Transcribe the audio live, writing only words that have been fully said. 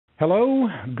Hello,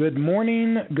 good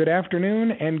morning, good afternoon,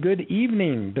 and good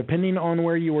evening, depending on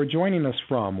where you are joining us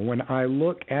from. When I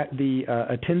look at the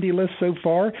attendee list so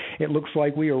far, it looks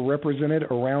like we are represented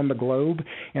around the globe,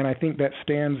 and I think that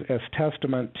stands as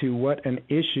testament to what an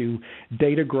issue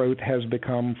data growth has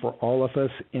become for all of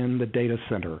us in the data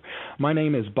center. My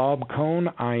name is Bob Cohn.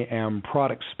 I am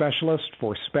product specialist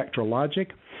for Spectra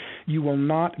Logic. You will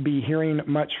not be hearing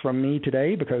much from me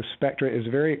today because Spectra is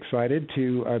very excited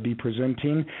to be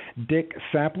presenting Dick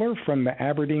Csaplar from the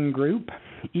Aberdeen Group.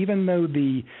 Even though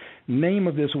the name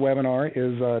of this webinar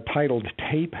is titled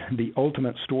Tape, the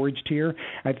Ultimate Storage Tier,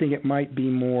 I think it might be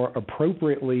more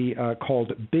appropriately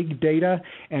called Big Data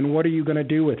and What Are You Going to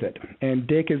Do With It? And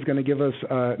Dick is going to give us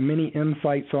many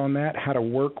insights on that, how to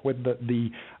work with the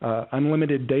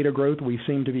unlimited data growth we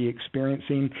seem to be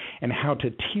experiencing, and how to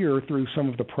tier through some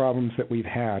of the problems that we've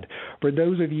had. For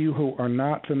those of you who are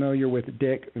not familiar with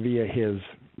Dick via his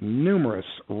numerous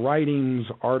writings,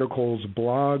 articles,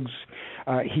 blogs.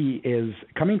 He is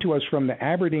coming to us from the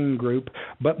Aberdeen Group,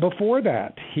 but before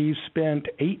that, he spent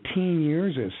 18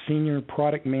 years as Senior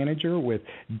Product Manager with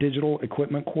Digital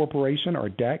Equipment Corporation, or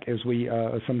DEC, as we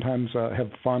sometimes have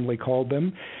fondly called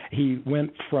them. He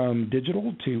went from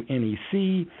Digital to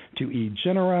NEC to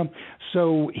eGenera,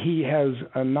 so he has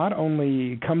not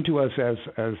only come to us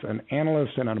as an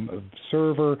analyst and an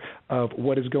observer of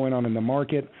what is going on in the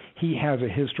market, he has a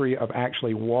history of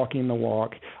actually walking the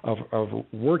walk, of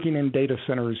working in data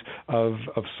centers, of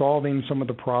solving some of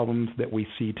the problems that we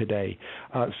see today.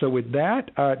 So with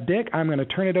that, Dick, I'm going to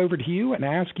turn it over to you and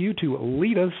ask you to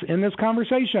lead us in this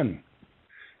conversation.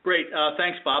 Great.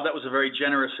 Thanks, Bob. That was a very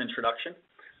generous introduction.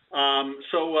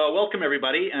 Welcome,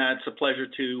 everybody. It's a pleasure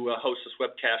to host this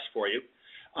webcast for you.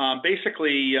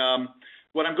 Basically,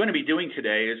 what I'm going to be doing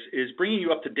today is bringing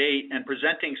you up to date and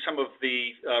presenting some of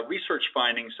the research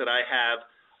findings that I have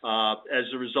as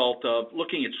a result of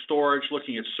looking at storage,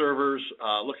 looking at servers,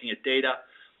 looking at data,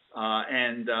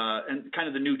 and kind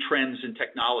of the new trends in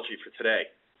technology for today.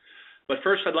 But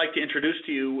first, I'd like to introduce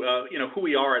to you, who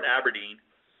we are at Aberdeen,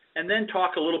 and then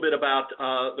talk a little bit about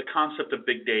the concept of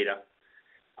big data.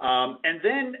 And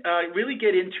then really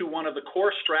get into one of the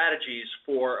core strategies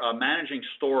for managing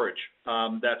storage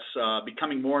that's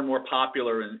becoming more and more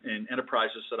popular in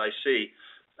enterprises that I see,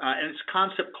 and it's a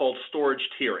concept called storage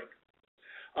tiering.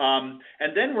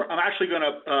 And then I'm actually going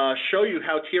to show you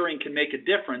how tiering can make a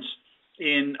difference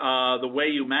in the way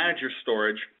you manage your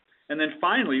storage. And then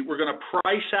finally, we're going to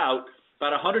price out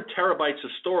about 100 terabytes of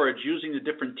storage using the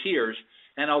different tiers,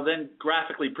 and I'll then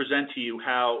graphically present to you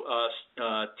how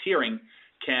tiering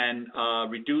can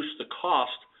reduce the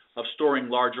cost of storing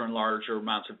larger and larger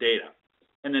amounts of data.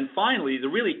 And then finally, the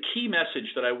really key message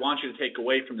that I want you to take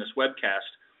away from this webcast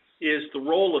is the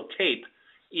role of tape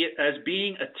as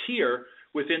being a tier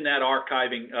within that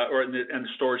archiving and the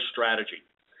storage strategy.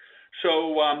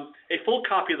 So a full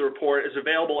copy of the report is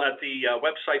available at the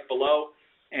website below,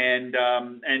 and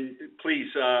please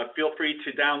feel free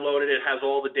to download it. It has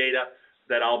all the data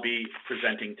that I'll be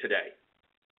presenting today.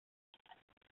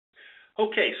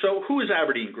 Okay, so who is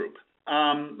Aberdeen Group?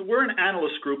 We're an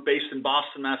analyst group based in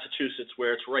Boston, Massachusetts,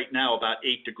 where it's right now about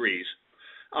 8 degrees.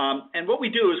 And what we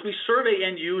do is we survey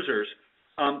end users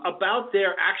about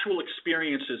their actual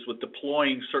experiences with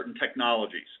deploying certain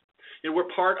technologies.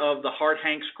 We're part of the Hart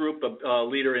Hanks Group, a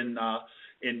leader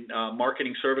in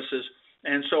marketing services,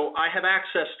 and so I have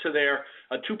access to their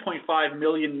 2.5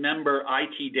 million member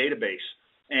IT database,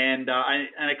 and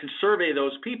I can survey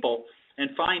those people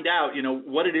and find out,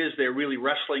 what it is they're really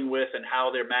wrestling with and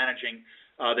how they're managing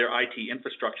their IT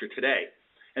infrastructure today.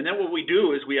 And then what we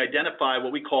do is we identify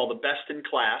what we call the best in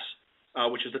class,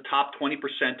 which is the top 20%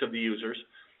 of the users,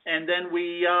 and then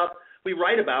we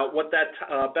write about what that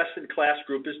best in class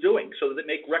group is doing so that they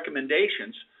make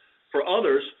recommendations for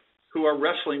others who are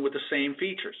wrestling with the same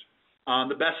features.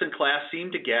 The best in class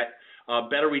seem to get a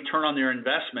better return on their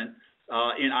investment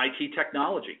in IT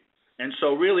technology. And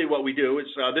so really what we do is,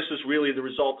 this is really the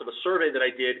result of a survey that I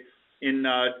did in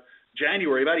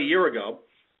January, about a year ago,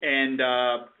 and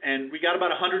we got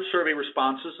about 100 survey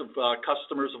responses of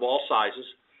customers of all sizes,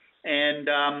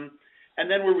 and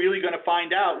then we're really going to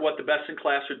find out what the best in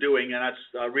class are doing, and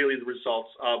that's really the results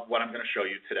of what I'm going to show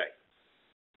you today.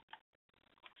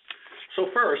 So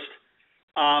first,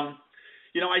 I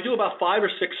do about 5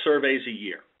 or 6 surveys a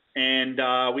year. And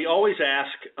we always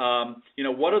ask,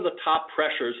 what are the top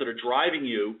pressures that are driving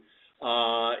you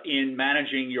in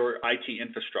managing your IT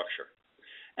infrastructure?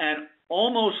 And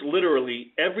almost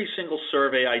literally every single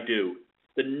survey I do,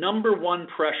 the number one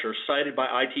pressure cited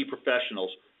by IT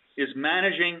professionals is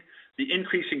managing the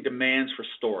increasing demands for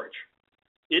storage.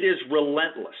 It is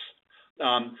relentless.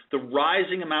 the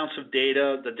rising amounts of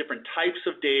data, the different types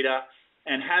of data,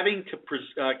 and having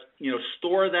to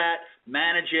store that,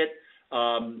 manage it,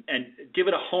 and give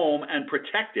it a home and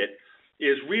protect it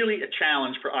is really a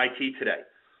challenge for IT today.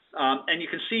 And you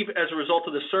can see as a result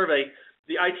of the survey,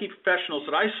 the IT professionals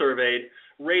that I surveyed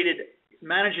rated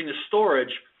managing the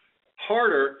storage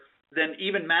harder than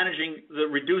even managing the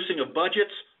reducing of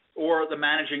budgets or the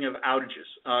managing of outages,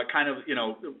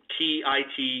 key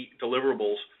IT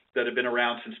deliverables that have been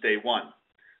around since day one.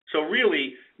 So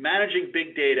really, managing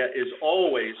big data is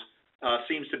always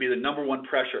seems to be the number one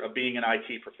pressure of being an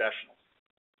IT professional.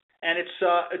 And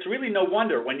it's really no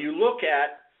wonder when you look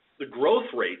at the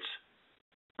growth rates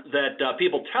that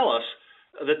people tell us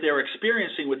that they're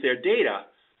experiencing with their data,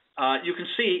 you can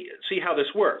see how this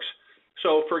works.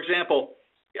 So, for example,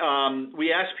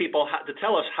 we asked people to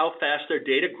tell us how fast their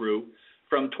data grew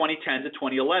from 2010 to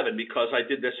 2011, because I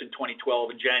did this in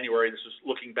 2012 in January. This is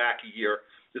looking back a year.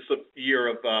 This is a year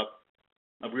of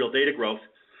real data growth.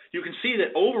 You can see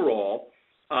that overall,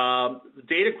 the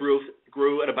data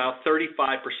grew at about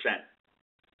 35%.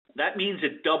 That means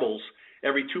it doubles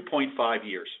every 2.5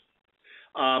 years.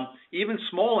 Even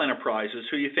small enterprises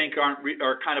who you think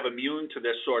are kind of immune to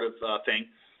this sort of thing,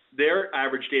 their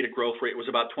average data growth rate was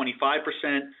about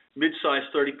 25%, mid-size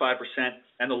 35%,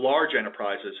 and the large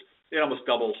enterprises, it almost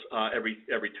doubles every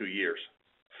 2 years.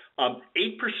 8%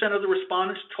 of the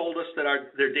respondents told us that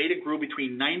their data grew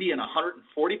between 90 and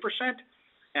 140%,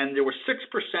 and there were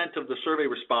 6% of the survey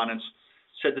respondents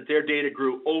said that their data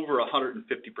grew over 150%.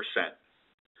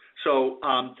 So,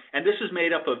 and this is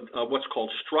made up of what's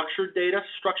called structured data.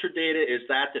 Structured data is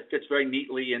that fits very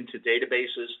neatly into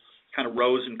databases, kind of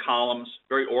rows and columns,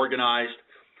 very organized.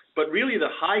 But really the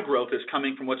high growth is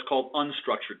coming from what's called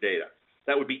unstructured data.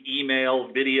 That would be email,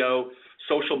 video,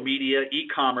 social media,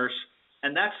 e-commerce,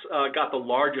 and that's got the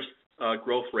largest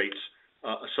growth rates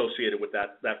associated with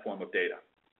that form of data.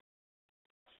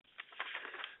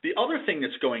 The other thing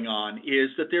that's going on is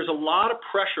that there's a lot of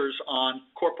pressures on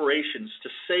corporations to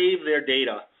save their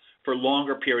data for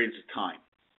longer periods of time.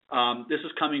 This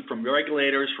is coming from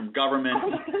regulators, from government,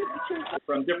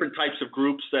 from different types of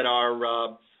groups that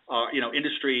are,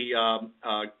 industry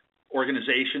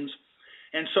organizations.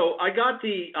 And so I got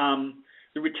the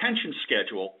retention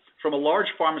schedule from a large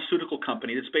pharmaceutical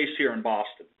company that's based here in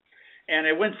Boston. And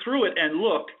I went through it and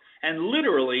looked, and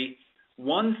literally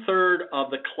 1/3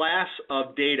 of the class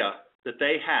of data that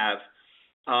they have,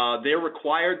 they're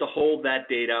required to hold that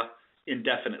data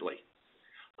indefinitely.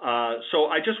 So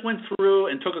I just went through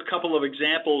and took a couple of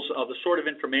examples of the sort of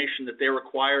information that they're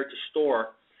required to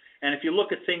store. And if you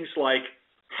look at things like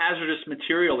hazardous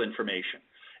material information,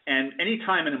 and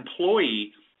anytime an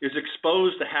employee is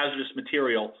exposed to hazardous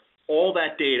material, all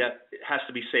that data has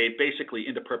to be saved basically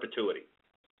into perpetuity.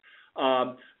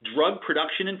 Drug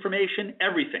production information,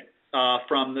 everything.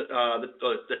 From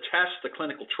the tests, the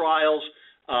clinical trials,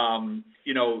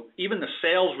 even the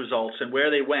sales results and where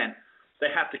they went, they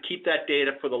have to keep that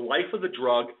data for the life of the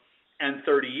drug and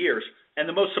 30 years. And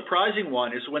the most surprising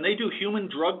one is when they do human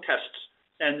drug tests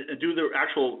and do the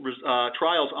actual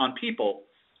trials on people,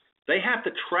 they have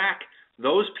to track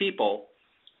those people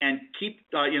and keep,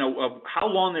 of how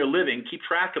long they're living, keep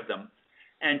track of them,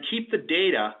 and keep the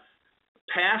data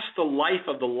past the life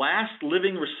of the last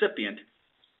living recipient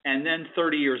and then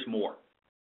 30 years more.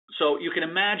 So you can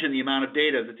imagine the amount of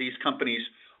data that these companies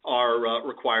are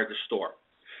required to store.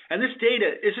 And this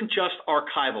data isn't just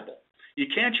archivable. You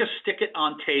can't just stick it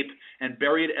on tape and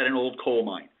bury it at an old coal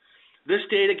mine. This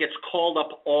data gets called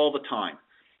up all the time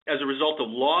as a result of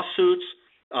lawsuits,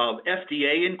 of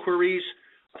FDA inquiries,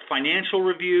 financial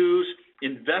reviews,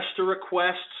 investor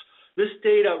requests. This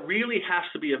data really has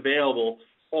to be available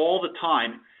all the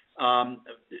time. At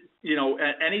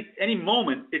any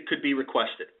moment it could be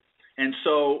requested. And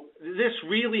so this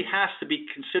really has to be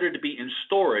considered to be in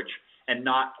storage and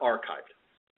not archived.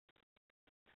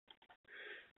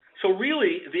 So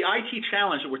really the IT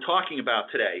challenge that we're talking about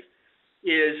today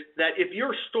is that if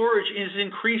your storage is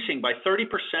increasing by 30%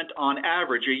 on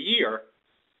average a year,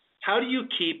 how do you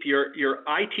keep your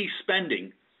IT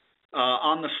spending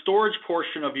on the storage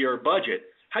portion of your budget?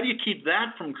 How do you keep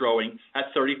that from growing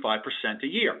at 35% a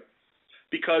year?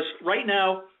 Because right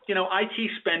now,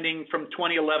 IT spending from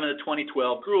 2011 to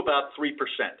 2012 grew about 3%.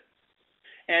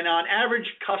 And on average,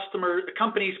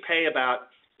 companies pay about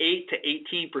 8 to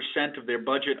 18% of their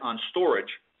budget on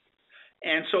storage.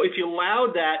 And so if you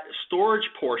allowed that storage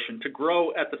portion to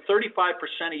grow at the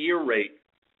 35% a year rate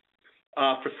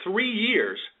for 3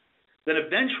 years, then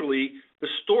eventually the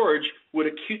storage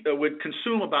would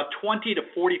consume about 20 to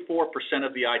 44%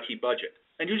 of the IT budget.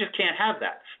 And you just can't have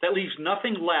that. That leaves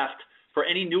nothing left for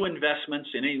any new investments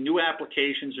in any new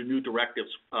applications or new directives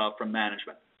from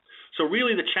management. So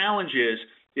really the challenge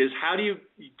is how do you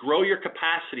grow your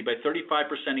capacity by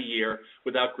 35% a year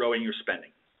without growing your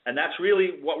spending? And that's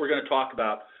really what we're going to talk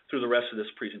about through the rest of this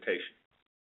presentation.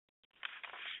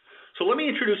 So let me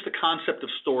introduce the concept of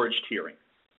storage tiering.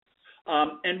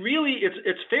 And really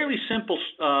it's fairly simple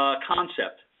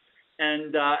concept.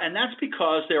 And that's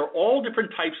because there are all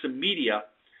different types of media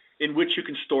in which you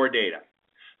can store data.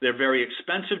 They're very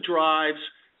expensive drives,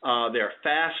 there are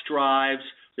fast drives,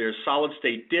 there's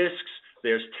solid-state disks,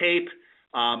 there's tape,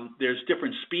 there's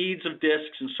different speeds of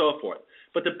disks and so forth.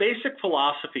 But the basic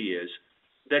philosophy is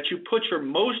that you put your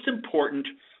most important,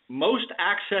 most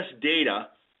accessed data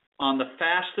on the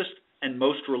fastest and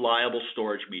most reliable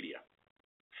storage media.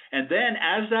 And then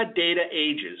as that data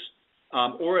ages,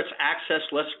 or it's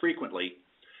accessed less frequently,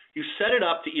 you set it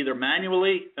up to either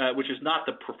manually, which is not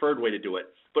the preferred way to do it,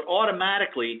 but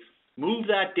automatically move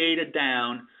that data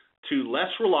down to less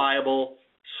reliable,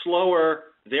 slower,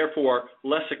 therefore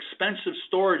less expensive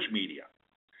storage media.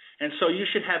 And so you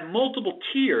should have multiple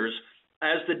tiers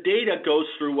as the data goes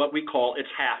through what we call its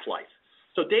half-life.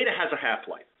 So data has a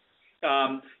half-life.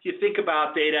 You think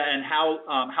about data and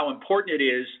how important it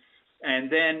is,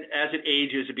 and then as it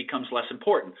ages, it becomes less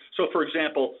important. So for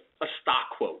example, a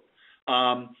stock quote.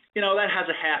 That has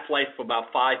a half-life of about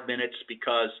 5 minutes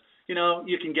because,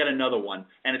 you can get another one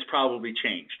and it's probably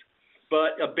changed.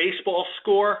 But a baseball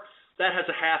score, that has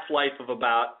a half-life of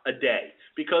about a day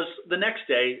because the next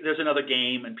day there's another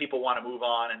game and people want to move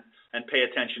on and pay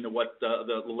attention to what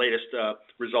the latest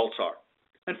results are.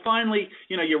 And finally,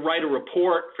 you write a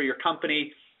report for your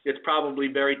company. It's probably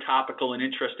very topical and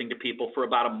interesting to people for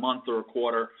about a month or a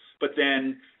quarter, but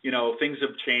then, things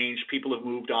have changed, people have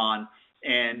moved on,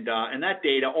 and that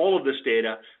data, all of this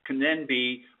data, can then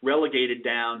be relegated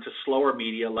down to slower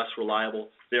media, less reliable,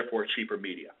 therefore cheaper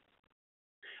media.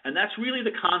 And that's really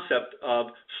the concept of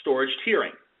storage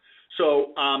tiering.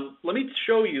 So let me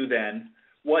show you then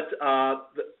what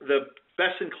the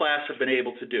best in class have been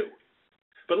able to do.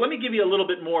 But let me give you a little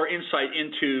bit more insight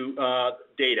into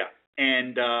data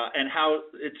and how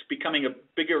it's becoming a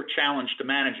bigger challenge to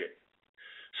manage it.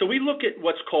 So we look at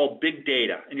what's called big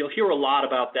data, and you'll hear a lot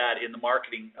about that in the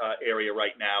marketing area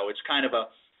right now. It's kind of a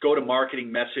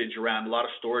go-to-marketing message around a lot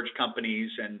of storage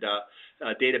companies and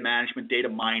data management, data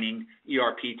mining,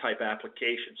 ERP-type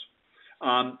applications.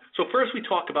 So first we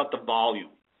talk about the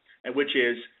volume, which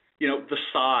is, the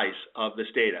size of this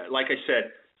data. Like I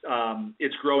said,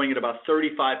 it's growing at about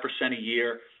 35% a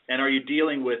year, and are you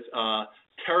dealing with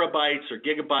terabytes or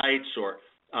gigabytes or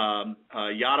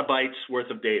yottabytes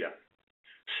worth of data?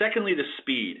 Secondly, the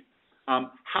speed.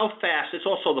 How fast, it's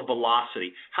also the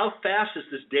velocity. How fast is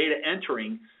this data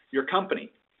entering your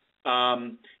company? There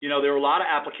are a lot of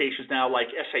applications now like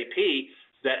SAP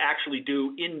that actually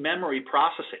do in-memory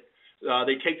processing.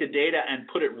 They take the data and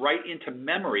put it right into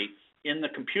memory in the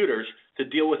computers to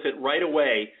deal with it right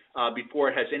away before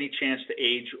it has any chance to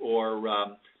age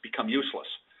or become useless.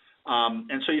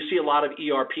 And so you see a lot of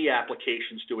ERP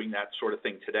applications doing that sort of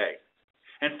thing today.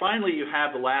 And finally, you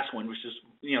have the last one, which is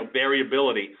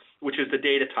variability, which is the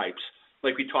data types,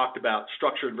 like we talked about,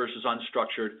 structured versus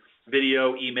unstructured,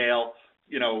 video, email,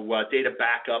 data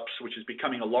backups, which is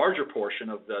becoming a larger portion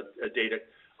of the data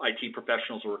IT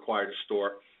professionals are required to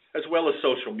store, as well as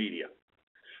social media.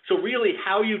 So really,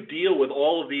 how you deal with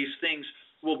all of these things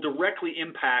will directly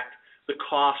impact the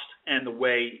cost and the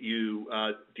way you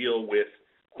deal with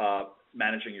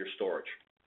managing your storage.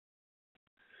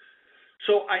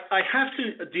 So I have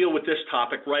to deal with this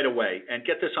topic right away and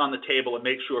get this on the table and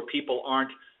make sure people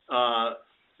aren't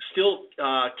still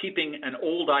keeping an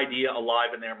old idea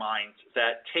alive in their minds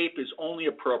that tape is only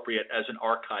appropriate as an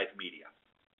archive media.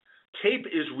 Tape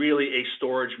is really a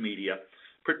storage media,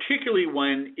 particularly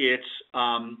when it's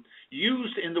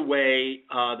used in the way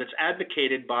that's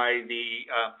advocated by the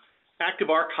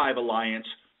Active Archive Alliance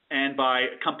and by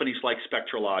companies like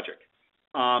Spectra.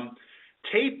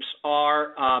 Tapes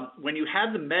are, when you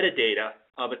have the metadata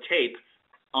of a tape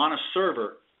on a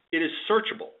server, it is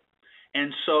searchable.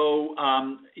 And so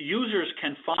users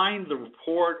can find the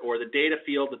report or the data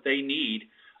field that they need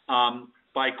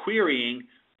by querying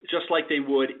just like they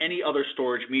would any other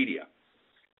storage media.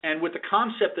 And with the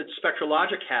concept that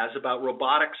Spectralogic has about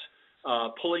robotics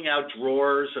pulling out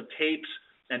drawers of tapes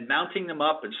and mounting them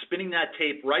up and spinning that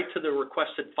tape right to the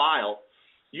requested file,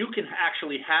 you can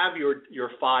actually have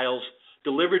your files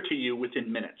delivered to you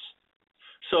within minutes.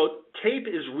 So tape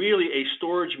is really a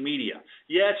storage media.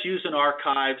 Yeah, it's used in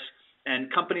archives,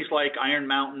 and companies like Iron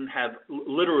Mountain have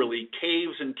literally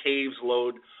caves and caves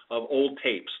load of old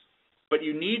tapes. But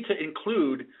you need to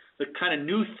include the kind of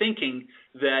new thinking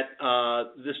that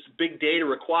this big data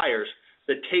requires,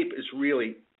 that tape is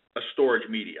really a storage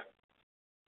media.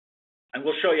 And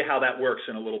we'll show you how that works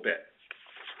in a little bit.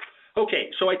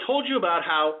 Okay, so I told you about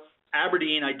how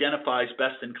Aberdeen identifies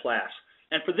best in class.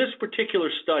 And for this particular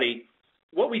study,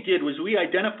 what we did was we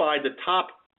identified the top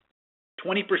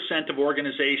 20% of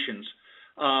organizations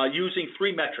using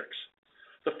three metrics.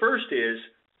 The first is,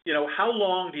 how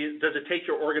long does it take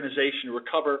your organization to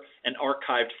recover an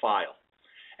archived file?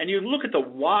 And you look at the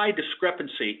wide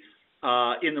discrepancy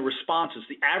in the responses,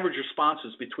 the average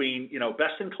responses between,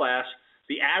 best in class,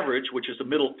 the average, which is the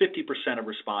middle 50% of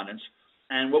respondents,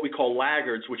 and what we call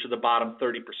laggards, which are the bottom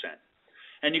 30%.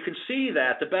 And you can see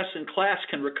that the best in class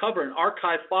can recover an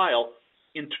archived file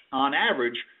in, on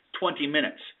average, 20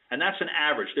 minutes. And that's an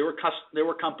average. There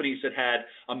were companies that had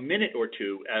a minute or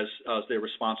two as their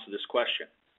response to this question,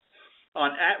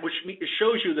 which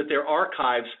shows you that their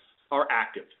archives are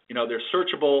active. They're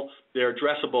searchable, they're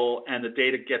addressable, and the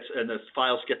data and the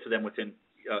files get to them within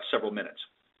several minutes.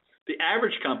 The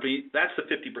average company, that's the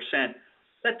 50%.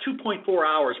 That 2.4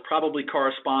 hours probably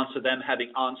corresponds to them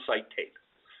having on-site tape.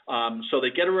 So they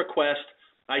get a request,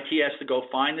 IT has to go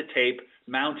find the tape,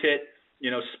 mount it,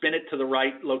 spin it to the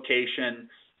right location,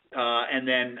 and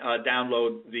then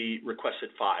download the requested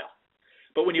file.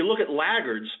 But when you look at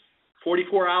laggards,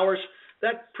 44 hours,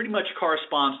 that pretty much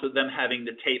corresponds to them having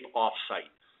the tape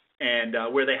off-site,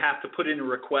 and where they have to put in a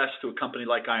request to a company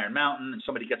like Iron Mountain, and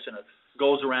somebody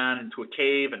goes around into a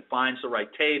cave and finds the right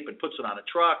tape and puts it on a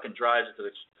truck and drives it to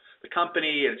the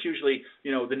company, and it's usually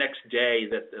the next day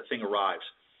that the thing arrives.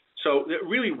 So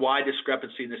really wide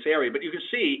discrepancy in this area, but you can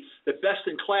see that best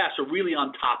in class are really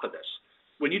on top of this.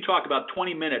 When you talk about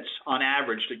 20 minutes on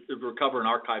average to recover an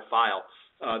archive file,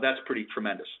 that's pretty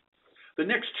tremendous. The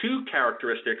next two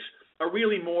characteristics are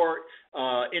really more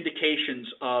indications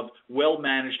of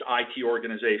well-managed IT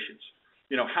organizations.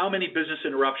 How many business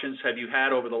interruptions have you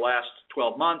had over the last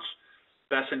 12 months?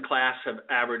 Best in class have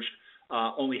averaged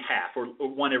only half, or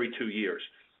one every 2 years,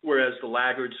 whereas the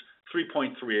laggards,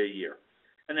 3.3 a year.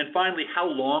 And then finally, how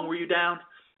long were you down?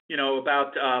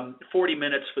 About 40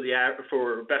 minutes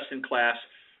for best in class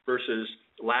versus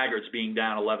laggards being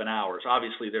down 11 hours.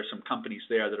 Obviously, there's some companies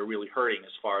there that are really hurting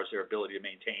as far as their ability to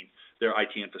maintain their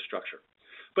IT infrastructure.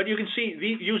 But you can see,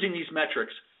 using these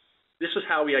metrics, this is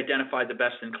how we identified the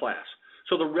best in class.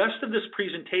 So the rest of this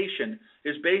presentation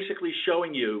is basically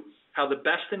showing you how the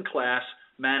best in class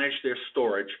manage their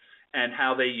storage and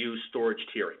how they use storage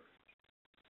tiering.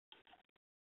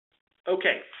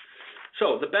 Okay,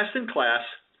 so the best in class,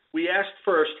 we asked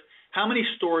first, how many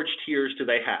storage tiers do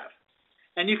they have?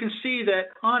 And you can see that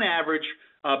on average,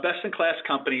 best in class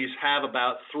companies have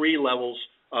about 3 levels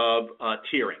of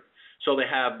tiering. So they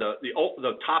have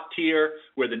the top tier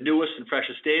where the newest and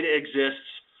freshest data exists,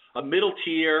 a middle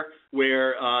tier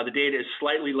where the data is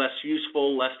slightly less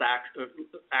useful, less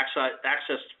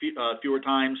accessed fewer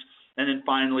times, and then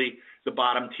finally the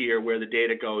bottom tier where the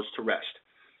data goes to rest.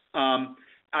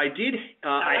 I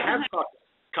have talked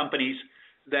to companies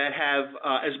that have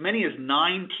as many as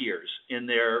 9 tiers in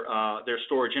their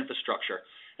storage infrastructure,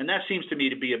 and that seems to me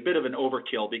to be a bit of an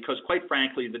overkill because, quite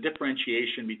frankly, the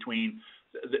differentiation between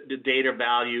the data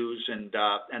values and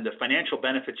the financial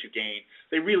benefits you gain,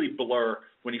 they really blur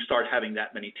when you start having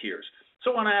that many tiers.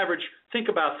 So on average, think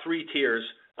about 3 tiers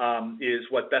is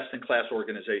what best-in-class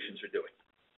organizations are doing.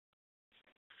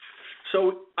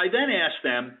 So I then asked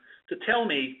them to tell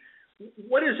me,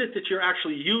 what is it that you're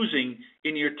actually using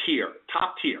in your tier,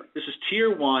 top tier? This is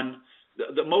tier 1,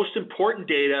 the most important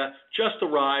data just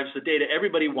arrives, the data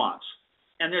everybody wants.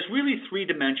 And there's really 3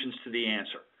 dimensions to the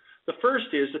answer. The first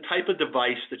is the type of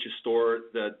device that you store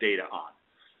the data on.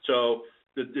 So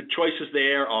the choices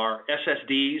there are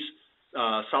SSDs,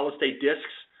 solid-state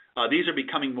disks. These are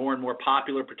becoming more and more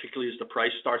popular, particularly as the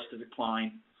price starts to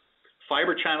decline.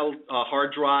 Fiber channel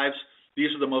hard drives, these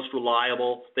are the most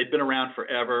reliable. They've been around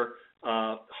forever.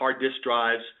 Hard disk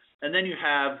drives. And then you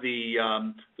have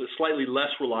the slightly less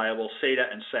reliable SATA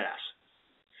and SAS.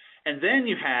 And then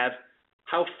you have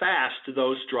how fast do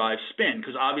those drives spin,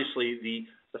 because obviously the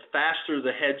faster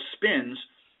the head spins,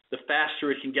 the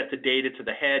faster it can get the data to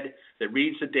the head that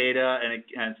reads the data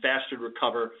and faster to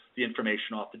recover the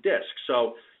information off the disk.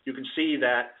 So you can see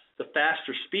that the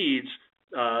faster speeds,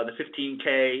 the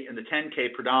 15K and the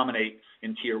 10K predominate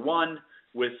in Tier 1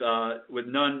 with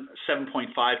none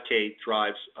 7.5K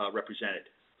drives represented.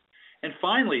 And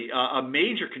finally, a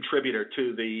major contributor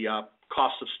to the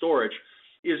cost of storage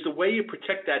is the way you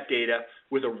protect that data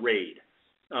with a RAID.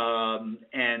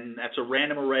 And that's a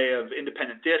random array of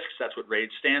independent disks. That's what RAID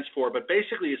stands for. But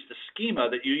basically, it's the schema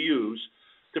that you use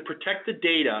to protect the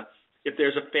data if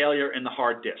there's a failure in the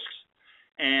hard disks.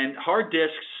 And hard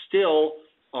disks still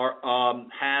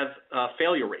have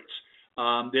failure rates.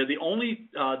 They're the only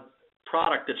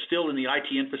product that's still in the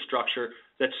IT infrastructure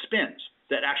that spins,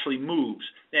 that actually moves.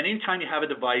 And anytime you have a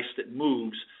device that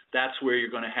moves, that's where you're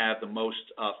going to have the most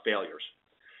failures.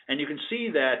 And you can see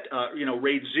that,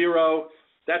 RAID 0,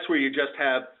 that's where you just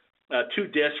have 2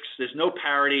 disks. There's no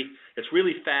parity. It's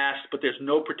really fast, but there's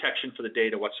no protection for the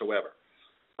data whatsoever.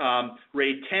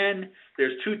 RAID 10,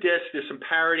 there's 2 disks. There's some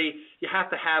parity. You have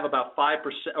to have about 5%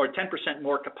 or 10%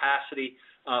 more capacity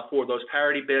for those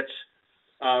parity bits.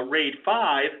 RAID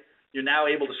 5, you're now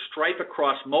able to stripe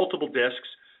across multiple disks,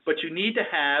 but you need to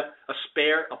have a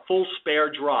full spare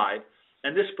drive,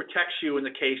 and this protects you in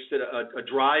the case that a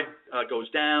drive goes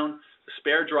down, the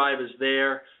spare drive is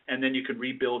there, and then you can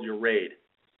rebuild your RAID.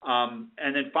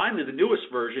 And then finally, the newest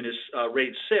version is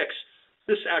RAID 6.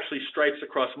 This actually stripes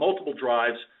across multiple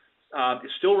drives.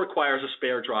 It still requires a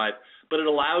spare drive, but it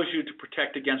allows you to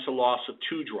protect against the loss of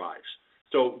 2 drives.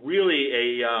 So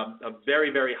really a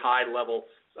very, very high level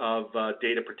of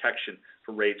data protection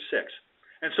for RAID 6.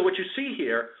 And so what you see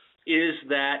here is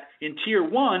that in Tier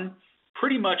 1,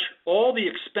 pretty much all the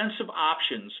expensive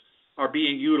options are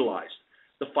being utilized.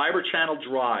 The fiber channel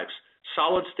drives,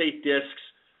 solid-state disks,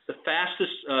 the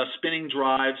fastest spinning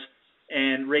drives,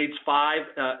 and RAIDs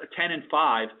 10 and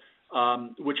 5,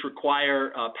 which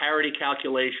require parity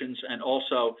calculations and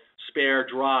also spare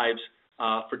drives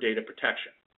for data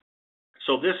protection.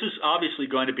 So this is obviously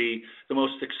going to be the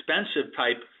most expensive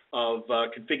type of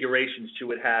configurations you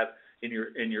would have in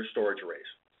your storage arrays.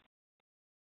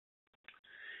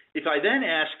 If I then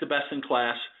ask the best in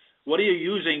class, what are you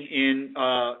using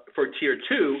for Tier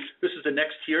 2? This is the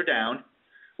next tier down.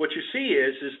 What you see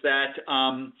is that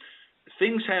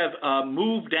things have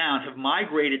moved down, have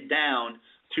migrated down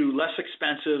to less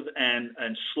expensive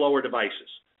and slower devices.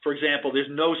 For example, there's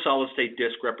no solid-state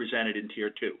disk represented in Tier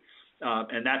 2,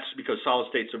 and that's because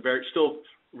solid-states are still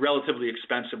relatively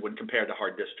expensive when compared to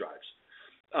hard disk drives.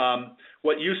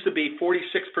 What used to be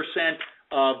 46%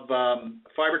 of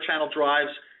fiber channel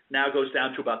drives now goes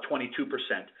down to about 22%,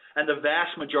 and the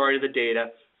vast majority of the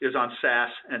data is on SAS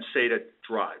and SATA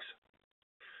drives.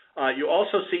 You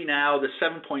also see now the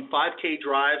 7.5K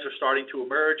drives are starting to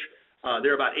emerge.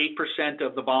 They're about 8%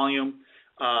 of the volume.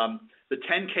 The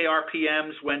 10K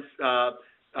RPMs went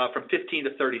from 15 to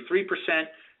 33%,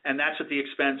 and that's at the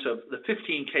expense of the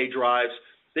 15K drives.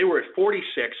 They were at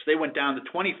 46. They went down to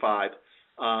 25%.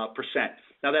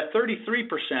 Now that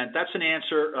 33%, that's an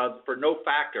answer for no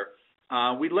factor.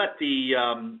 We let the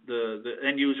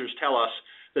end users tell us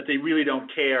that they really don't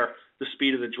care the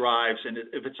speed of the drives and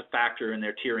if it's a factor in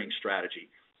their tiering strategy.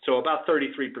 So about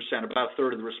 33%, about a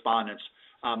third of the respondents,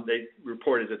 they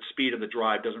reported that speed of the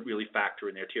drive doesn't really factor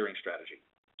in their tiering strategy.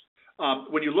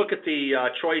 When you look at the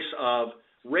choice of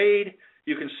RAID,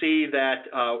 you can see that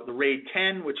the RAID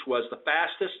 10, which was the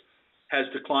fastest, has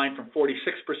declined from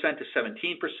 46% to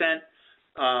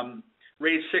 17%.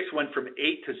 RAID 6 went from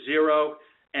 8 to 0,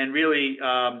 and really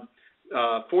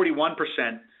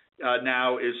 41%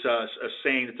 now is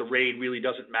saying that the RAID really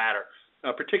doesn't matter,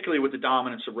 particularly with the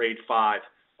dominance of RAID 5.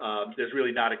 There's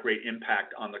really not a great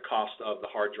impact on the cost of the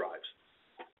hard drives.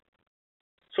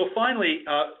 So finally,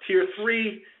 Tier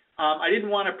 3, I didn't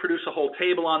want to produce a whole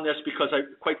table on this because,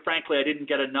 quite frankly, I didn't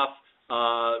get enough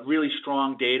really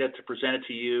strong data to present it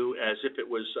to you as if it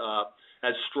was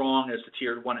as strong as the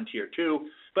Tier 1 and Tier 2.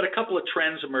 But a couple of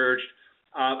trends emerged.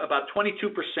 About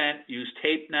 22% use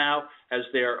tape now as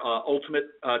their ultimate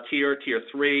tier, Tier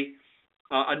 3.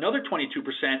 Another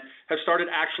 22% have started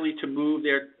actually to move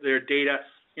their data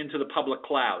into the public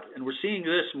cloud. And we're seeing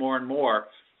this more and more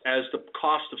as the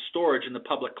cost of storage in the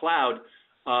public cloud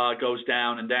goes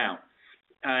down and down.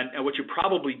 And what you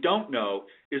probably don't know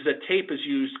is that tape is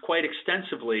used quite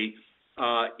extensively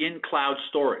in cloud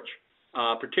storage,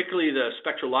 particularly the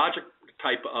Spectra Logic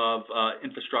type of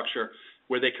infrastructure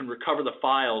where they can recover the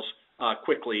files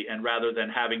quickly and rather than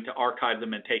having to archive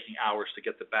them and taking hours to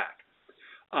get them back.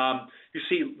 You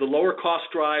see the lower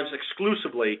cost drives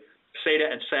exclusively,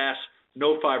 SATA and SAS,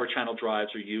 no fiber channel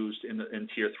drives are used in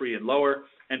Tier 3 and lower.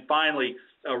 And finally,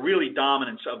 a really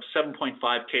dominance of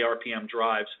 7.5K RPM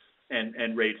drives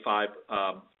and RAID 5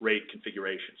 RAID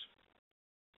configurations.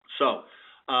 So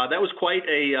that was quite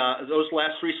those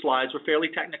last 3 slides were fairly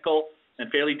technical and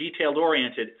fairly detailed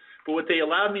oriented. But what they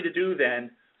allowed me to do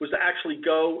then was to actually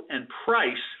go and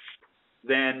price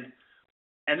then,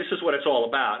 and this is what it's all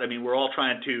about. I mean, we're all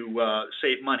trying to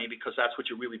save money because that's what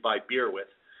you really buy beer with,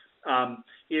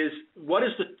 is what is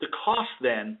the cost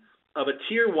then of a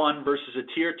Tier 1 versus a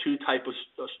Tier 2 type of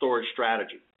storage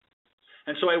strategy.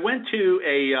 And so I went to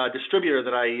a distributor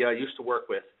that I used to work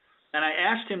with, and I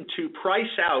asked him to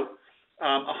price out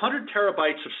 100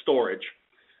 terabytes of storage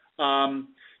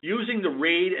using the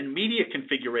RAID and media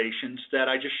configurations that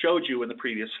I just showed you in the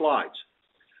previous slides.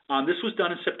 This was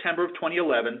done in September of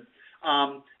 2011,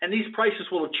 and these prices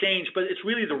will have changed, but it's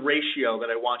really the ratio that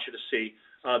I want you to see,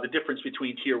 the difference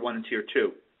between Tier 1 and Tier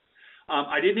 2.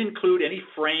 I didn't include any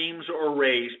frames or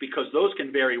arrays because those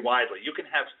can vary widely. You can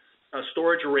have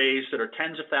storage arrays that are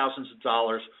tens of thousands of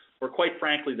dollars, or quite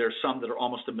frankly, there's some that are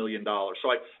almost $1 million. So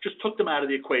I just took them out of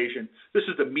the equation. This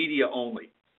is the media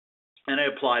only. And I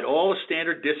applied all the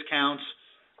standard discounts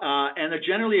and the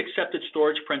generally accepted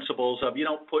storage principles of you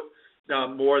don't put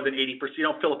more than 80%, you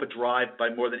don't fill up a drive by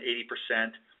more than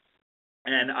 80%.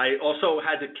 And I also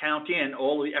had to count in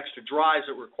all the extra drives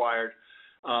that were required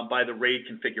by the RAID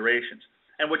configurations.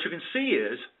 And what you can see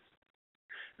is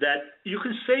that you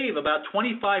can save about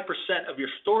 25% of your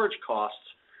storage costs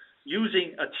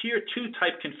using a Tier 2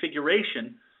 type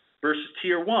configuration versus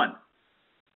Tier 1.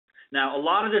 Now, a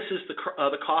lot of this is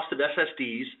the cost of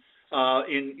SSDs.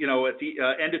 At the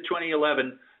end of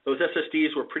 2011, those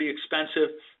SSDs were pretty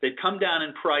expensive. They've come down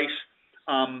in price,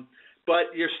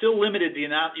 but you're still limited the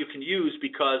amount you can use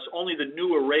because only the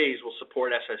new arrays will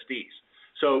support SSDs.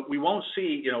 So we won't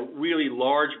see, really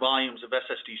large volumes of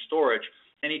SSD storage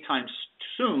anytime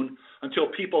soon until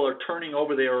people are turning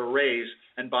over their arrays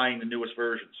and buying the newest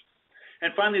versions.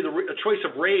 And finally, the choice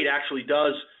of RAID actually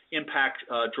does impact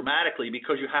dramatically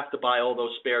because you have to buy all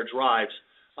those spare drives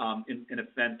in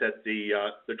event that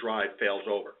the drive fails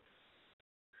over.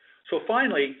 So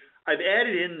finally, I've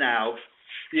added in now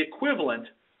the equivalent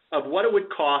of what it would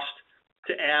cost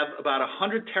to have about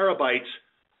 100 terabytes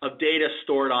of data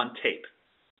stored on tape.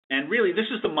 And really, this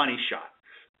is the money shot.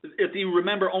 If you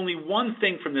remember only one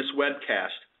thing from this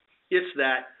webcast, it's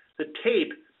that the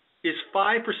tape is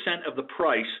 5% of the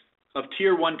price of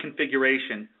Tier 1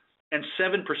 configuration and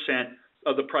 7%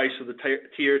 of the price of the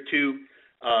Tier 2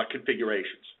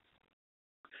 configurations.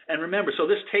 And remember, so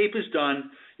this tape is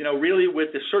done, really with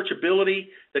the searchability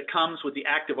that comes with the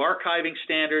active archiving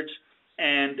standards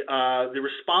and the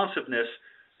responsiveness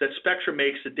that Spectra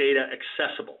makes the data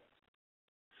accessible.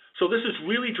 So this is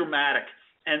really dramatic,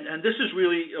 and this is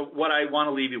really what I want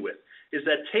to leave you with, is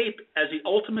that tape as the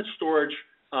ultimate storage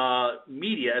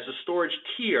media, as a storage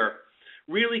tier,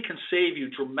 really can save you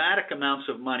dramatic amounts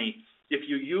of money if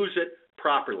you use it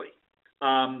properly,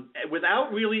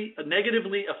 without really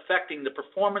negatively affecting the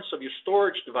performance of your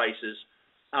storage devices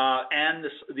and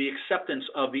the acceptance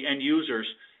of the end users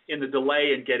in the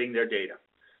delay in getting their data.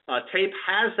 Tape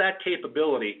has that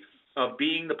capability of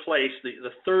being the place, the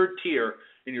third tier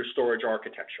in your storage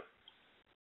architecture.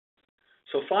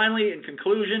 So finally, in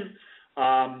conclusion,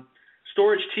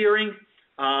 storage tiering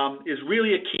is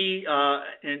really a key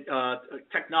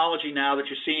technology now that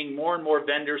you're seeing more and more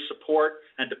vendors support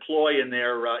and deploy in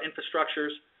their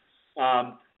infrastructures.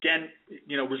 Again,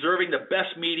 reserving the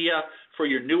best media for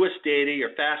your newest data,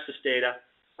 your fastest data,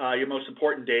 your most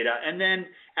important data, and then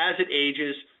as it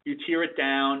ages, you tier it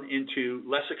down into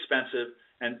less expensive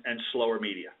and slower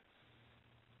media.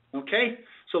 Okay,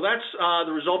 so that's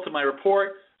the result of my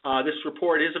report. This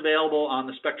report is available on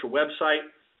the Spectra website,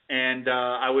 and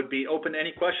I would be open to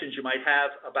any questions you might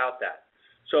have about that.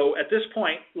 So at this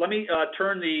point, let me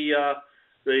turn the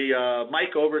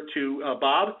mic over to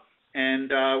Bob,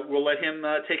 and we'll let him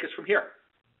take us from here.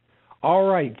 All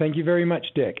right. Thank you very much,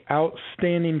 Dick.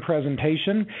 Outstanding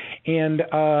presentation. And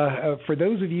for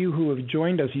those of you who have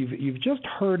joined us, you've just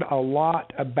heard a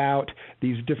lot about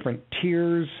these different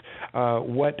tiers,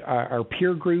 what our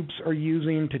peer groups are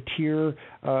using to tier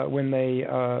when they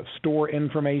store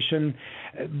information.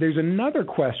 There's another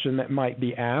question that might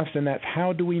be asked, and that's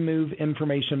how do we move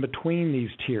information between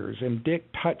these tiers? And Dick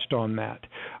touched on that.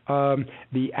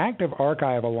 The Active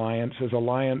Archive Alliance is an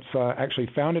alliance actually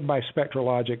founded by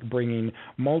SpectraLogic, bringing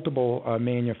multiple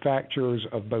manufacturers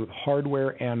of both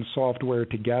hardware and software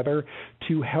together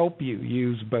to help you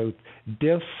use both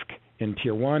disk in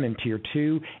Tier 1 and Tier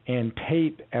 2 and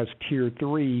tape as Tier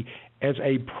 3 as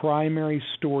a primary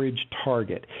storage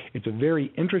target. It's a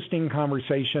very interesting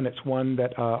conversation. It's one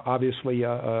that obviously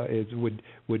would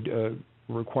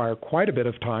require quite a bit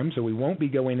of time, so we won't be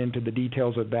going into the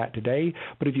details of that today.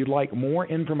 But if you'd like more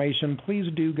information, please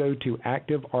do go to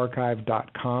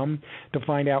activearchive.com to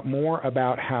find out more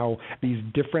about how these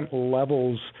different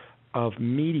levels of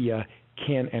media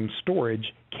and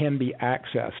storage can be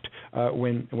accessed.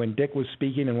 When Dick was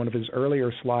speaking in one of his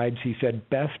earlier slides, he said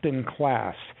best in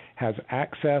class has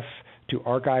access to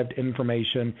archived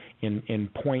information in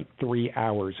 0.3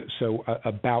 hours, so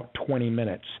about 20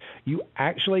 minutes. You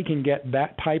actually can get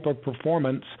that type of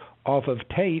performance off of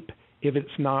tape if it's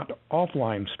not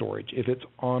offline storage, if it's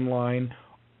online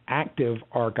active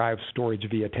archive storage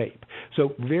via tape.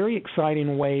 So very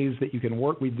exciting ways that you can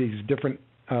work with these different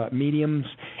mediums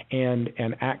and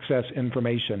access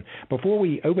information. Before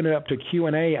we open it up to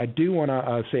Q&A, I do want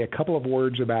to say a couple of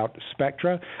words about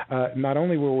Spectra. Not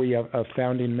only were we a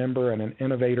founding member and an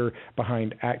innovator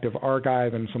behind Active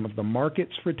Archive and some of the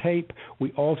markets for tape,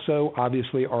 we also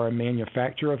obviously are a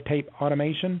manufacturer of tape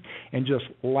automation. And just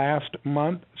last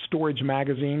month, Storage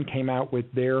Magazine came out with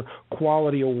their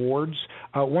quality awards.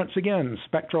 Once again,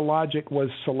 Spectra Logic was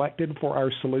selected for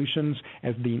our solutions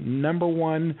as the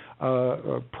 #1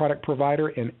 product provider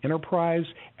in enterprise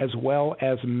as well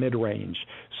as mid-range.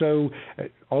 So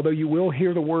although you will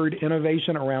hear the word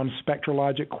innovation around Spectra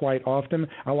Logic quite often,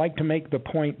 I like to make the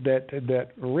point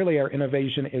that really our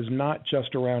innovation is not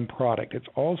just around product. It's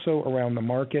also around the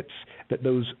markets that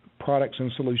those products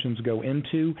and solutions go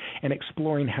into, and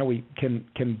exploring how we can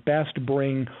best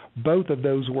bring both of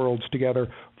those worlds together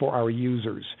for our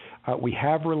users. We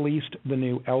have released the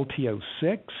new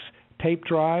LTO6 tape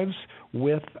drives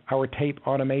with our tape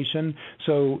automation,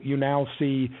 so you now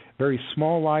see very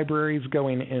small libraries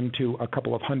going into a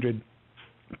couple of hundred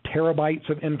terabytes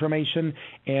of information,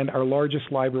 and our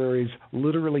largest libraries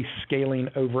literally scaling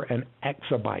over an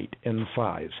exabyte in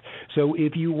size. So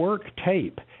if you work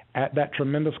tape at that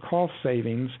tremendous cost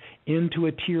savings into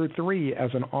a Tier 3 as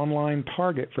an online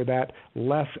target for that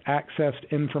less accessed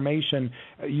information,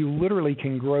 you literally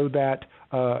can grow that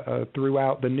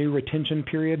throughout the new retention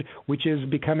period, which is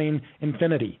becoming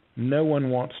infinity. No one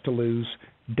wants to lose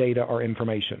data or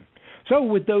information. So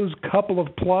with those couple of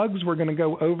plugs, we're going to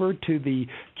go over to the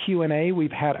Q&A.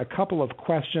 We've had a couple of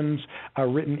questions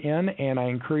written in, and I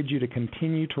encourage you to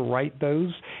continue to write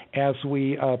those as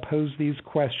we pose these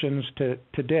questions to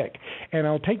Dick. And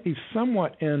I'll take these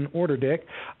somewhat in order, Dick.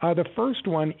 The first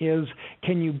one is,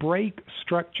 can you break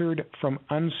structured from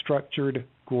unstructured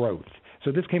growth?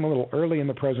 So this came a little early in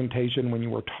the presentation when you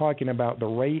were talking about the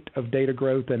rate of data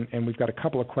growth, and we've got a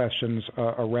couple of questions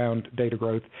around data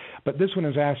growth. But this one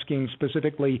is asking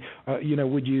specifically,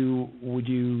 would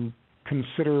you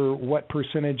consider what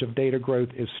percentage of data growth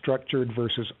is structured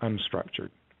versus unstructured?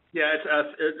 Yeah, it's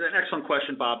an excellent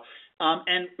question, Bob.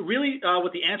 And really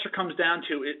what the answer comes down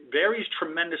to, it varies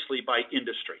tremendously by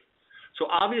industry. So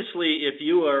obviously, if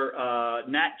you are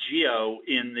Nat Geo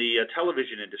in the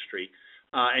television industry,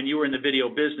 and you were in the video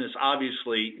business,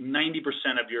 obviously 90%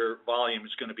 of your volume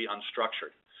is going to be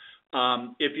unstructured.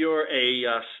 If you're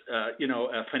a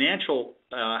financial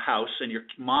house and you're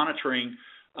monitoring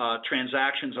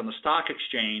transactions on the stock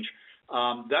exchange,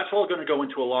 that's all going to go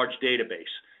into a large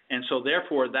database, and so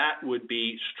therefore that would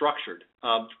be structured,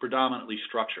 predominantly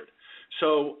structured.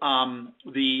 So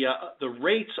the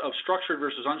rates of structured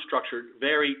versus unstructured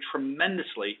vary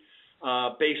tremendously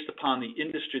based upon the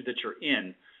industry that you're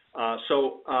in.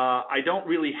 So I don't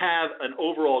really have an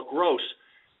overall gross,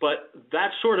 but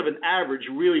that sort of an average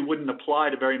really wouldn't apply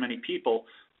to very many people,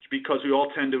 because we all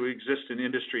tend to exist in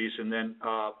industries and then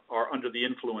are under the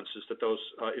influences that those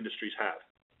industries have.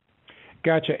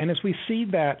 Gotcha. And as we see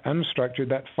that unstructured,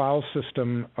 that file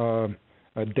system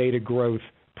data growth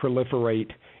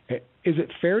proliferate, is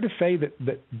it fair to say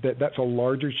that's a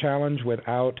larger challenge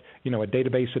without a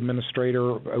database administrator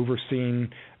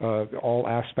overseeing all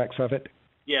aspects of it?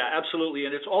 Yeah, absolutely,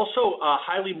 and it's also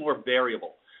highly more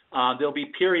variable. There'll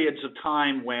be periods of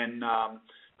time when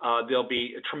there'll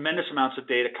be tremendous amounts of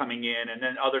data coming in, and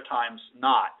then other times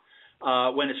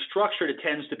not. When it's structured, it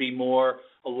tends to be more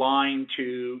aligned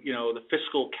to the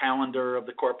fiscal calendar of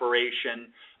the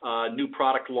corporation, new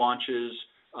product launches,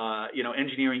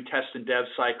 engineering test and dev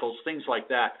cycles, things like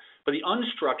that. But the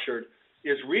unstructured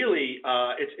is really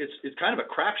it's kind of a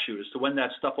crapshoot as to when that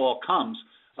stuff all comes,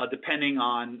 depending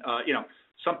on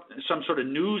some sort of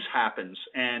news happens,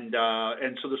 and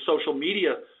so the social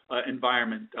media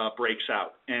environment breaks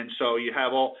out, and so you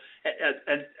have all.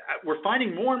 And we're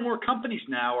finding more and more companies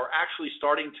now are actually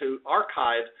starting to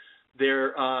archive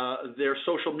their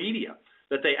social media,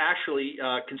 that they actually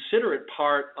consider it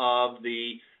part of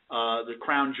the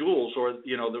crown jewels, or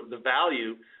the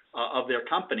value of their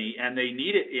company, and they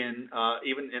need it in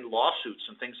even in lawsuits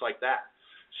and things like that.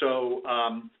 So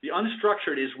the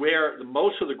unstructured is where the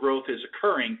most of the growth is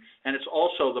occurring, and it's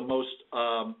also the most,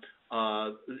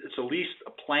 it's the least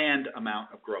planned amount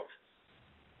of growth.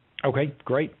 Okay,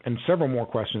 great. And several more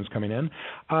questions coming in.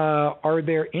 Are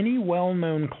there any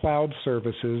well-known cloud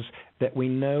services that we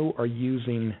know are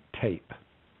using tape?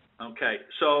 Okay,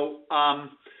 so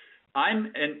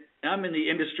I'm in the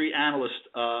industry analyst,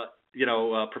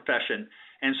 profession,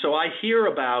 and so I hear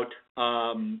about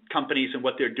companies and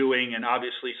what they're doing, and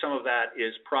obviously some of that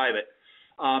is private.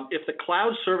 If the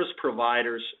cloud service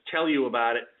providers tell you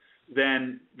about it,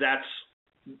 then that's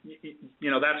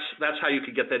how you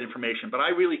could get that information. But I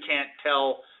really can't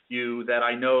tell you that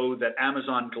I know that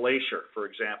Amazon Glacier, for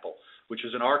example, which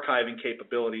is an archiving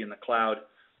capability in the cloud,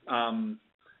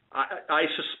 I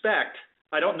suspect,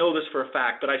 I don't know this for a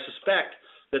fact, but I suspect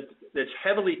that it's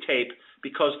heavily taped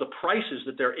because the prices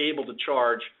that they're able to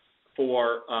charge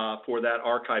for that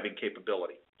archiving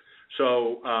capability.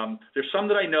 So there's some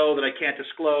that I know that I can't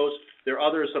disclose. There are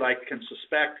others that I can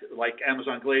suspect, like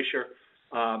Amazon Glacier,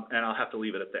 and I'll have to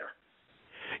leave it at there.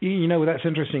 You know, that's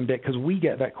interesting, Dick, because we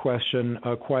get that question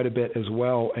quite a bit as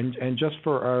well. And just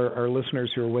for our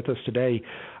listeners who are with us today,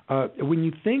 when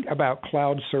you think about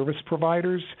cloud service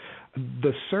providers,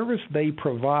 the service they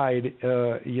provide,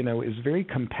 is very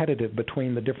competitive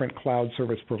between the different cloud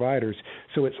service providers.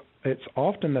 So it's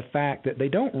often the fact that they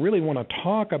don't really want to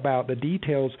talk about the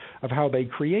details of how they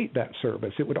create that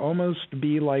service. It would almost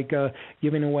be like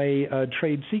giving away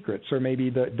trade secrets, or maybe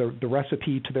the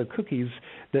recipe to their cookies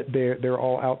that they're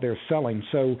all out there selling.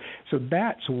 So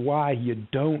that's why you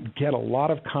don't get a lot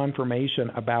of confirmation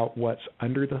about what's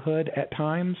under the hood at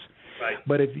times. Right.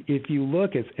 But if you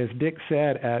look, as Dick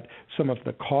said, at some of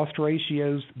the cost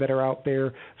ratios that are out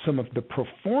there, some of the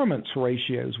performance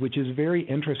ratios, which is very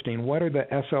interesting. What are the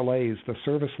SLAs, the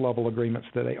service level agreements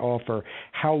that they offer?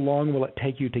 How long will it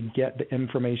take you to get the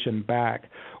information back?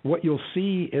 What you'll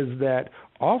see is that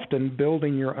often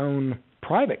building your own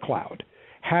private cloud,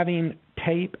 having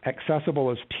tape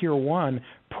accessible as Tier 1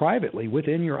 privately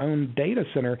within your own data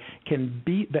center can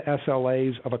beat the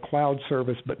SLAs of a cloud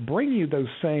service, but bring you those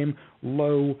same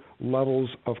low levels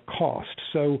of cost.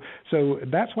 So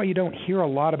that's why you don't hear a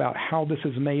lot about how this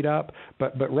is made up,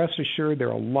 but rest assured there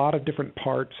are a lot of different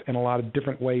parts and a lot of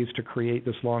different ways to create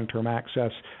this long-term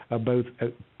access, both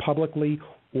publicly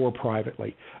or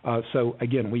privately. So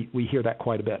again, we hear that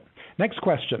quite a bit. Next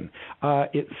question.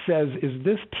 It says, is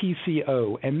this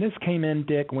TCO? And this came in,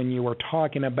 Dick, when you were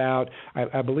talking about,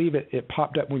 I believe it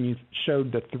popped up when you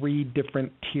showed the 3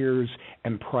 different tiers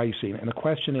and pricing. And the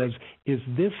question is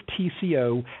this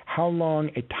TCO? How long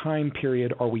a time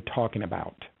period are we talking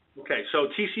about? Okay, so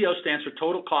TCO stands for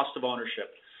total cost of ownership.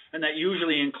 And that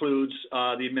usually includes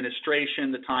the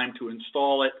administration, the time to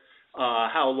install it,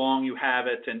 how long you have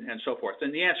it, and so forth.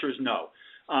 And the answer is no.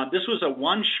 This was a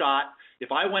one-shot.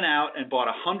 If I went out and bought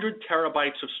 100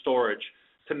 terabytes of storage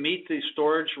to meet the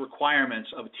storage requirements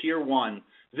of Tier 1,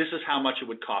 this is how much it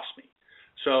would cost me.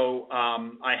 So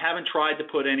I haven't tried to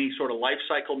put any sort of life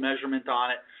cycle measurement on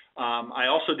it. I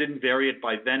also didn't vary it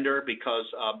by vendor because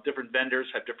different vendors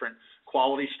have different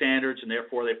quality standards, and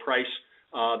therefore they price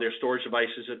their storage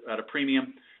devices at a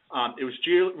premium. It was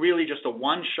really just a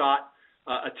one-shot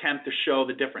attempt to show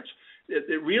the difference.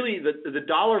 The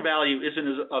dollar value isn't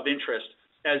as of interest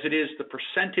as it is the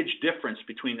percentage difference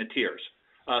between the tiers.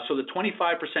 So the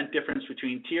 25% difference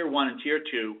between Tier 1 and Tier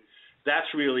 2, that's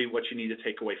really what you need to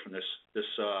take away from this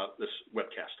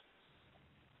webcast.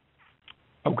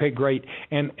 Okay, great.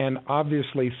 And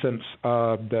obviously, since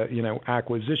the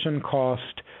acquisition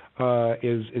cost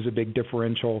is a big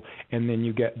differential, and then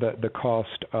you get the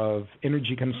cost of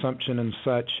energy consumption and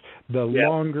such, the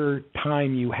longer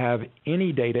time you have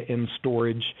any data in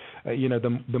storage,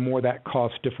 the more that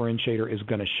cost differentiator is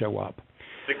going to show up.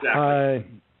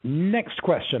 Exactly. Next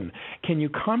question. Can you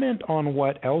comment on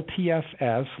what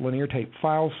LTFS, linear tape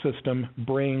file system,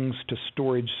 brings to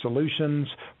storage solutions?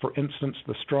 For instance,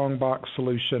 the Strongbox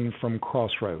solution from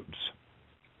Crossroads.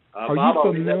 Are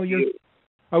you familiar?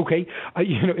 Okay.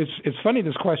 It's funny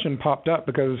this question popped up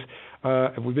because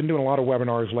we've been doing a lot of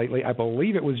webinars lately. I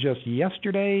believe it was just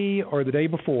yesterday or the day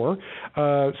before.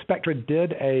 Spectra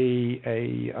did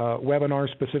a webinar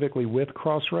specifically with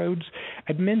Crossroads.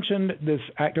 I'd mentioned this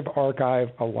Active Archive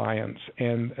Alliance,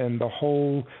 and the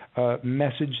whole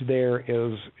message there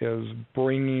is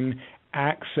bringing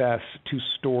access to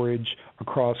storage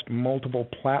across multiple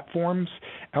platforms.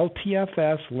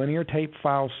 LTFS, linear tape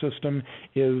file system,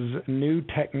 is new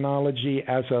technology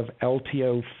as of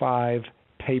LTO 5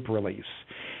 tape release.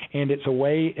 And it's a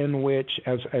way in which,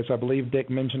 as I believe Dick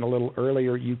mentioned a little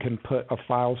earlier, you can put a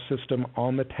file system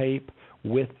on the tape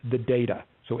with the data.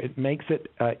 So it makes it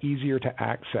easier to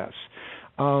access.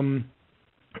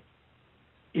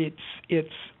 It's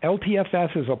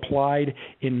LTFS is applied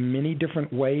in many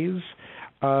different ways.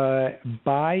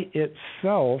 By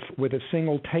itself, with a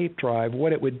single tape drive,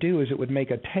 what it would do is it would make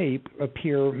a tape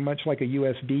appear much like a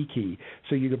USB key.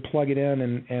 So you could plug it in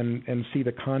and see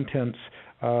the contents,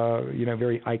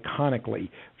 very iconically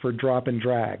for drop and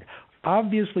drag.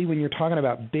 Obviously, when you're talking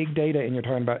about big data and you're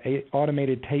talking about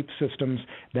automated tape systems,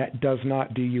 that does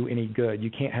not do you any good.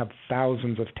 You can't have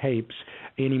thousands of tapes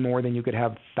any more than you could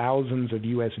have thousands of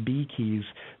USB keys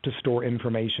to store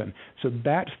information. So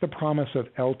that's the promise of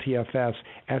LTFS.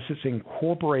 As it's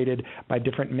incorporated by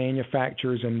different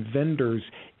manufacturers and vendors,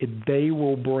 they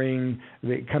will bring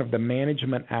the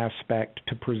management aspect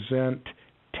to present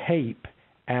tape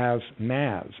as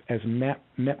NAS, as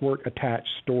network attached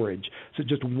storage. So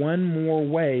just one more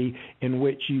way in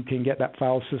which you can get that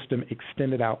file system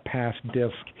extended out past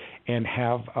disk and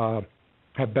have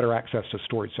better access to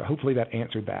storage. So hopefully that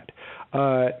answered that.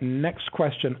 Next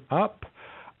question up,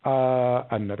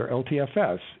 another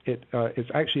LTFS. It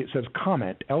says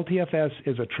comment, LTFS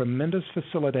is a tremendous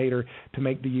facilitator to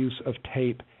make the use of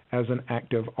tape as an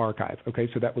active archive. Okay,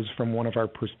 so that was from one of our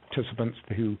participants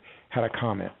who had a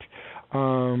comment.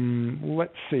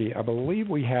 Let's see. I believe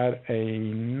we had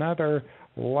another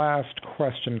last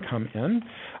question come in.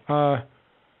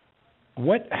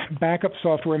 What backup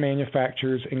software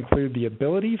manufacturers include the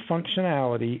ability,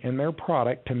 functionality in their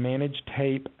product to manage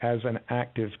tape as an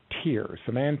active tier?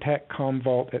 Symantec,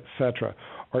 Commvault, etc.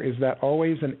 Or is that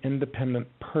always an independent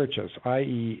purchase,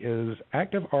 i.e., is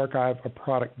Active Archive a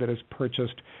product that is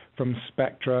purchased from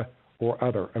Spectra or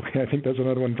other? Okay, I think that's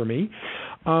another one for me.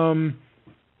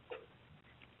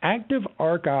 Active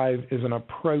Archive is an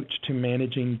approach to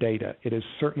managing data. It is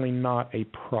certainly not a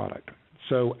product.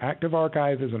 So Active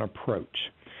Archive is an approach.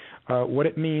 What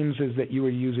it means is that you are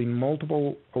using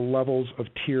multiple levels of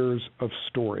tiers of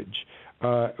storage.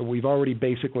 We've already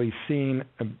basically seen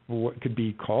what could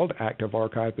be called Active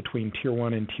Archive between Tier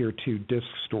 1 and Tier 2 disk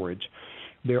storage.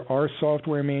 There are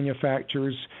software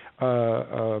manufacturers,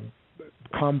 Commvault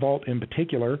in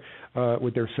particular,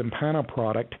 with their Sympana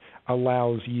product,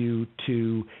 allows you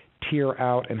to tier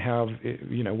out and have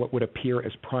what would appear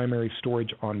as primary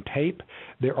storage on tape.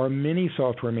 There are many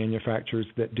software manufacturers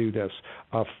that do this.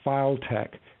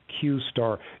 FileTech,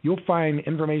 QStar. You'll find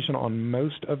information on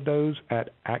most of those at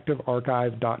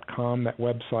activearchive.com, that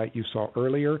website you saw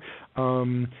earlier.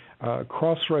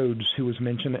 Crossroads, who was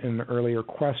mentioned in an earlier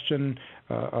question,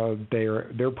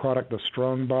 their product, the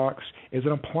Strongbox, is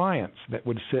an appliance that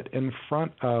would sit in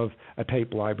front of a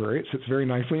tape library. It sits very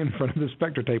nicely in front of the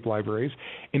Spectra tape libraries,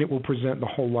 and it will present the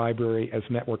whole library as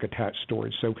network-attached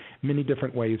storage. So many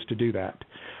different ways to do that.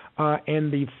 And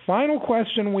the final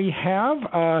question we have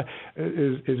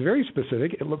is very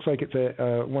specific. It looks like it's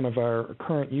one of our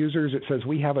current users. It says,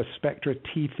 we have a Spectra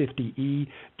T50E.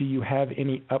 Do you have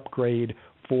any upgrade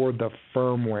for the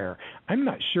firmware? I'm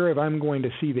not sure if I'm going to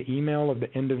see the email of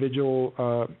the individual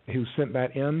who sent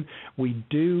that in. We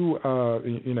do,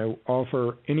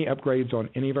 offer any upgrades on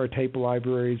any of our tape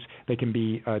libraries. They can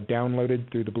be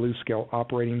downloaded through the Bluescale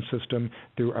operating system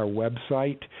through our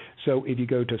website. So if you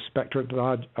go to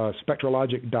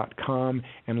spectralogic.com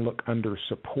and look under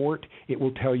support, it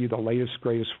will tell you the latest,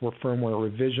 greatest firmware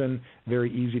revision.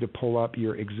 Very easy to pull up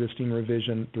your existing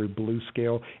revision through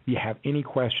Bluescale. If you have any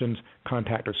questions,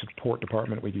 contact our support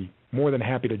department. We'd be more than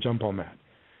happy to jump on that.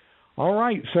 All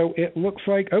right, so it looks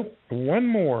like, one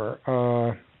more.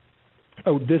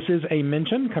 This is a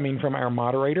mention coming from our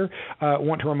moderator. I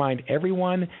want to remind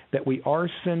everyone that we are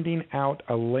sending out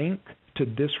a link to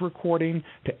this recording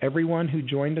to everyone who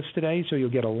joined us today. So you'll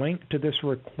get a link to this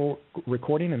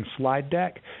recording and slide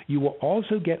deck. You will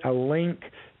also get a link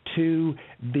to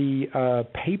the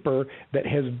paper that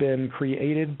has been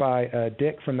created by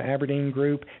Dick from the Aberdeen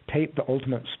Group, Tape the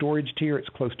Ultimate Storage Tier. It's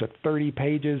close to 30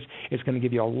 pages. It's going to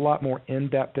give you a lot more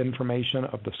in-depth information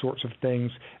of the sorts of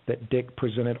things that Dick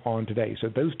presented on today. So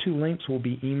those two links will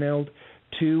be emailed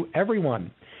to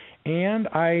everyone. And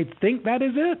I think that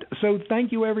is it. So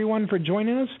thank you, everyone, for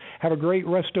joining us. Have a great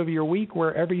rest of your week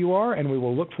wherever you are, and we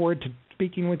will look forward to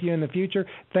speaking with you in the future.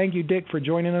 Thank you, Dick, for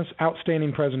joining us.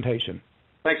 Outstanding presentation.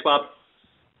 Thanks, Bob.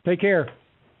 Take care.